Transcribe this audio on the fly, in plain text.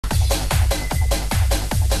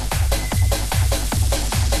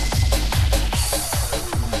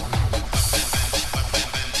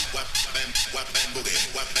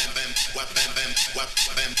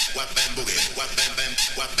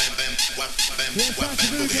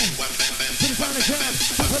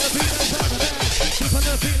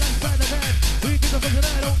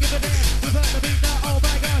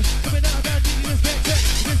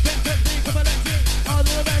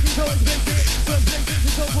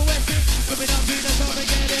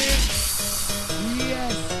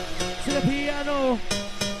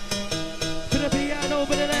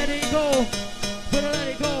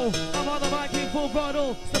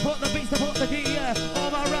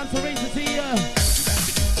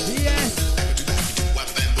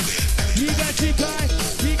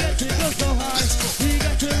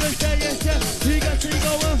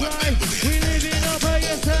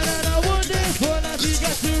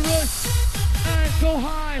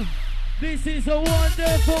This is a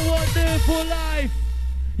wonderful, wonderful life.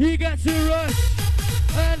 You got to rush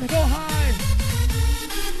and go high.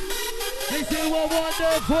 This is a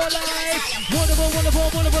wonderful life. Wonderful, wonderful,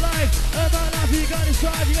 wonderful life. About life, you gotta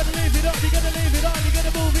strive, you gotta live it up, you gotta live it on, you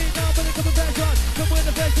gotta move it down, but it come back on. Come with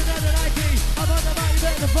the best and the Nike. I'm on the mic, you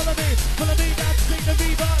better follow me. Follow me down to sing the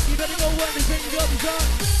Reebok. You better go when the thing goes on.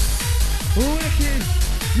 Wicked,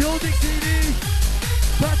 your Dick CD.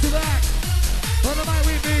 Back to back. On the mic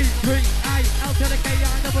with me, 3, 8, L to the K,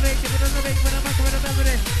 I double it, give it another big, when I'm back with a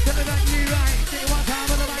melody. Tell me about you, right, say it one time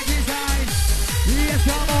on the mic inside. Yes,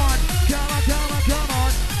 come on, come on, come on, come on,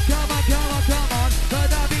 come on, come on, come on. But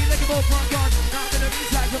I'll be looking for front gun, not gonna be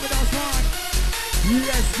inside, coming down strong.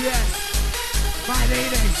 Yes, yes, my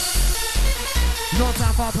ladies. No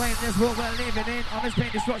time for playing this world we're living in. On this pain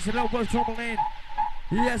destruction, no worth troubling.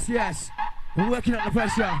 Yes, yes, we're working up the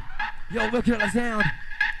pressure. Yo, working up the sound.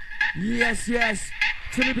 Yes, yes,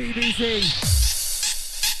 to the BBC.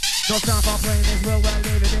 No time for playing this world we're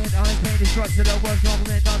living in. On this pain destruction, no worth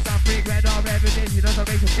troubling. No time free, red or evidence. You don't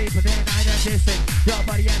raise your feet, but then I don't distance. Your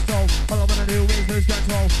body and soul. All I wanna do is lose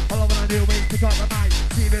control. All I wanna do is pick up the mic.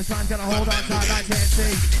 Serious man's gonna hold on tight, I can't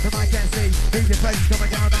see. The mic can't see. Easy presence coming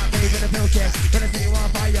down at me with a pill kick. Gonna see you on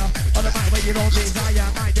fire. On the mic where you don't desire.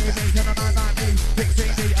 Mike Davies on the man like me. Big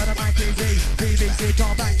CD on the mic easy. BBC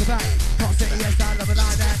gone back to back. Can't say yes, I love it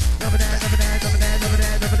like that. Love it there, love it there, love it there, love it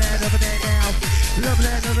there, love it there, love it there now. Love it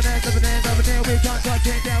there, love it there, love it there, love it there. We can't touch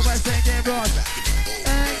it down, we're singing run.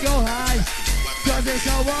 And go high. Cause it's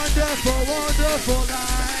a wonderful, wonderful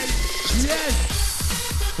life. Yes.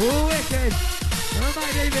 Wicked.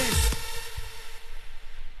 Mike Davies.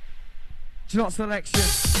 It's not selection.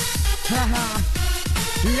 Haha.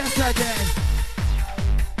 Yes, I did.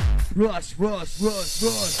 Rush, rush, rush,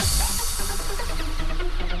 rush.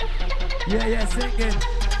 Yeah, yeah, singing.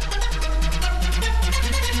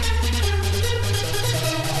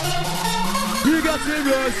 You got to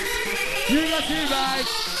rush. You got to ride.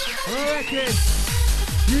 Wicked.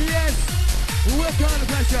 Yes. Work on the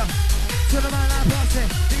pressure. To the man like Boston.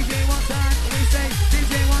 DJ one time. We say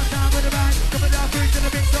DJ one time with the band. Coming down through to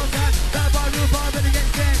the big song time. That bar roof bar better get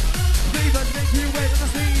set. Reavers make you wait on the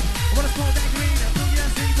speed. I wanna smoke that green. I put your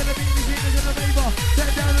seat to the beat machine is in the favor. Set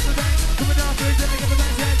down in the bank. Coming down through to the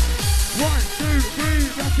government set. 1, 2,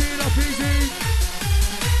 3. Rock it up easy.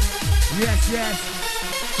 Yes, yes.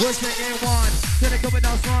 We're taking 1. Then it coming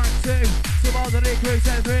down strong. 2. Two all the crew.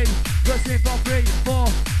 10, 3. Rushing for 3, 4.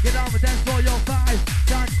 Get on the dance floor. You're 5.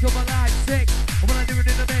 Time to come alive. 6. I wanna do it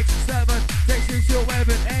in the mix. 7. Takes you to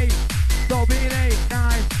 11. 8. Don't be an 8.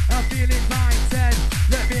 9. I'm feeling fine. 10.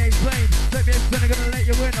 Let me explain. Let me explain. I'm gonna let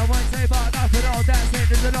you win. I won't say about nothing. All that's it.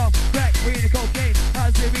 There's enough. Crack. We in the cocaine.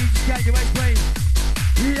 How's it reach? Can you explain?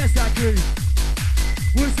 Yes, I do.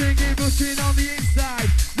 We're singing, rushing on the inside.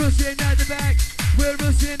 Rushing at the back. We're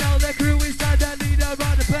rushing all the crew inside that leader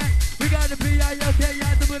on the back. We got the PILKIE,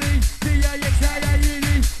 DIXIIE,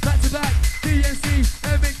 back to back, DNC,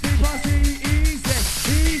 MXP posse, easy,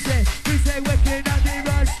 easy. We say wicked and they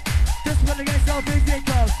rush. Just when it gets our music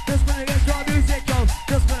goes, just when it gets our music goes,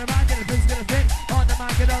 just when the mic and the beat's gonna fit. On the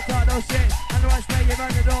mic and don't talk no shit. And the right play, you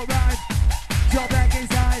run the door.